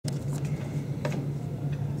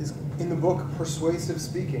the book Persuasive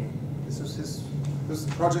Speaking. This is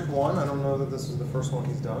project 1. I don't know that this is the first one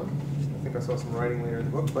he's done. I think I saw some writing later in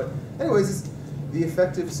the book. But anyways, it's The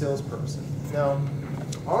Effective Salesperson. Now,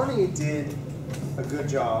 Arnie did a good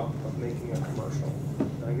job of making a commercial.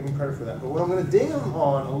 And I give him credit for that. But what I'm going to ding him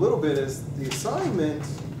on a little bit is the assignment,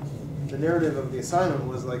 the narrative of the assignment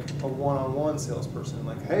was like a one-on-one salesperson.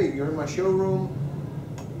 Like, hey, you're in my showroom,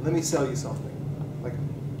 let me sell you something. Like,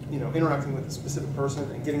 you know, interacting with a specific person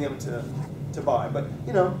and getting them to buy. But,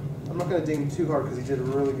 you know, I'm not going to ding him too hard because he did a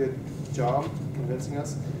really good job convincing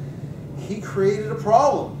us. He created a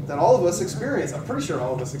problem that all of us experience. I'm pretty sure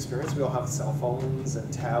all of us experience. We all have cell phones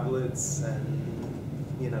and tablets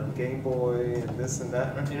and, you know, Game Boy and this and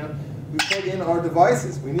that. You know, we plug in our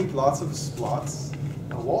devices. We need lots of slots,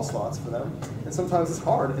 wall slots for them. And sometimes it's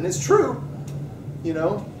hard. And it's true, you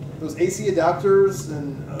know, those AC adapters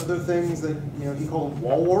and other things that, you know, he called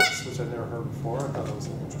wall warts, which I've never heard before. I thought that was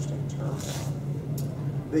an interesting term.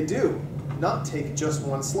 They do not take just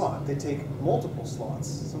one slot. They take multiple slots.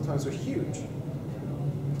 Sometimes they're huge.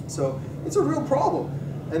 So it's a real problem.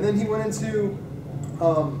 And then he went into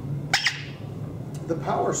the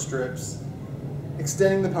power strips,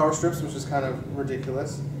 extending the power strips, which is kind of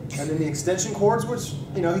ridiculous. And then the extension cords, which,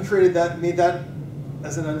 you know, he created that, made that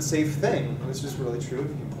as an unsafe thing. And it's just really true.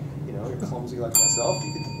 If you know, you're clumsy like myself,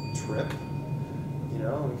 you can trip, you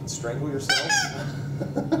know, you can strangle yourself.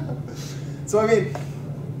 So, I mean,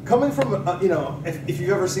 coming from, you know, if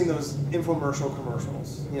you've ever seen those infomercial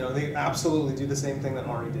commercials, you know, they absolutely do the same thing that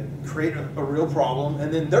Arnie did. Create a real problem,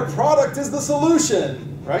 and then their product is the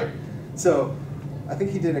solution, right? So I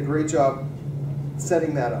think he did a great job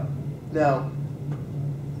setting that up. Now,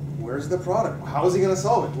 where's the product? How is he going to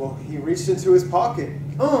solve it? Well, he reached into his pocket.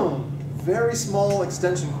 Very small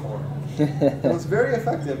extension cord. It was very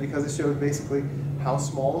effective because it showed basically how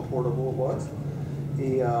small and portable it was.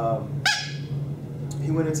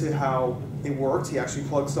 He went into how it worked. He actually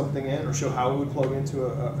plugged something in, or showed how it would plug into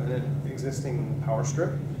an existing power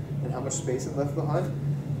strip and how much space it left behind.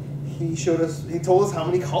 He showed us. He told us how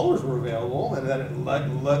many colors were available and that it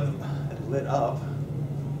lit up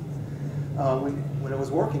when it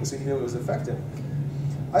was working, so he knew it was effective.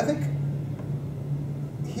 I think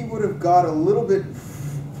he would have got a little bit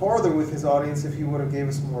farther with his audience if he would have gave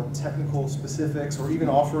us more technical specifics, or even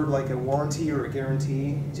offered like a warranty or a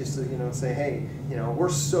guarantee, just to, you know, say, hey, you know, we're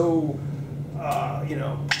so you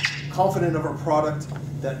know, confident of our product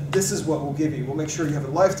that this is what we'll give you. We'll make sure you have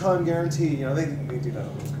a lifetime guarantee. You know, they do that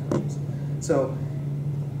on those commercials. So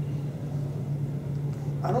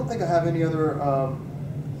I don't think I have any other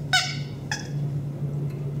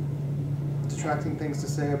detracting things to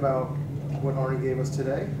say about what Arnie gave us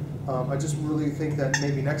today. I just really think that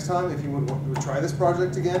maybe next time, if he would try this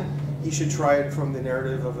project again, he should try it from the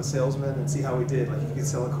narrative of a salesman and see how he did. Like, if he could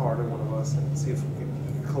sell a car to one of us and see if we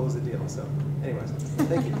could close the deal. So anyways,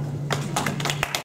 thank you.